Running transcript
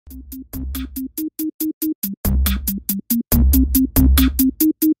We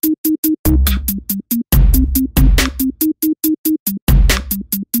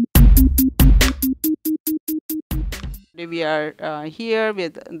are here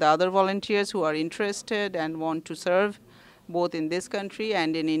with the other volunteers who are interested and want to serve both in this country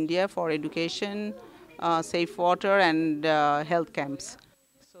and in India for education, safe water, and health camps.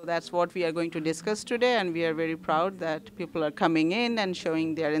 So that's what we are going to discuss today, and we are very proud that people are coming in and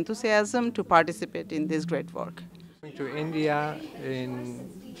showing their enthusiasm to participate in this great work. Been to India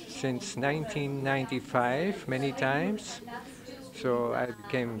since 1995 many times. So I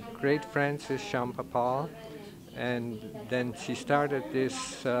became great friends with Shampapal, and then she started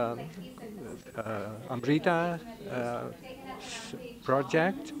this Amrita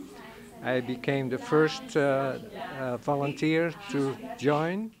project. I became the first volunteer to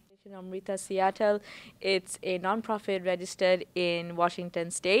join. Amrita Seattle. It's a nonprofit registered in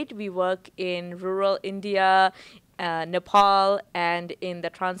Washington State. We work in rural India, Nepal, and in the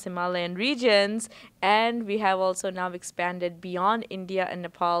Trans-Himalayan regions. And we have also now expanded beyond India and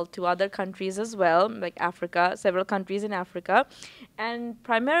Nepal to other countries as well, like Africa, several countries in Africa. And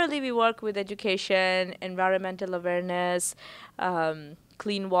primarily we work with education, environmental awareness,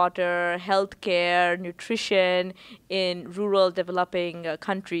 clean water, healthcare, nutrition in rural developing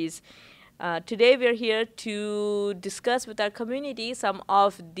countries. Today we are here to discuss with our community some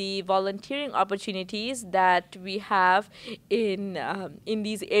of the volunteering opportunities that we have in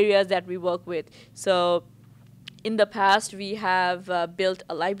these areas that we work with. So in the past, we have built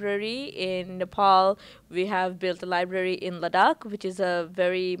a library in Nepal. We have built a library in Ladakh, which is a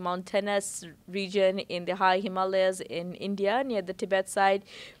very mountainous region in the high Himalayas in India, near the Tibet side.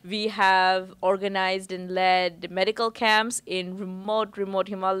 We have organized and led medical camps in remote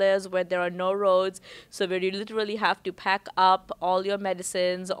Himalayas where there are no roads. So where you literally have to pack up all your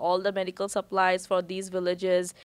medicines, all the medical supplies for these villages,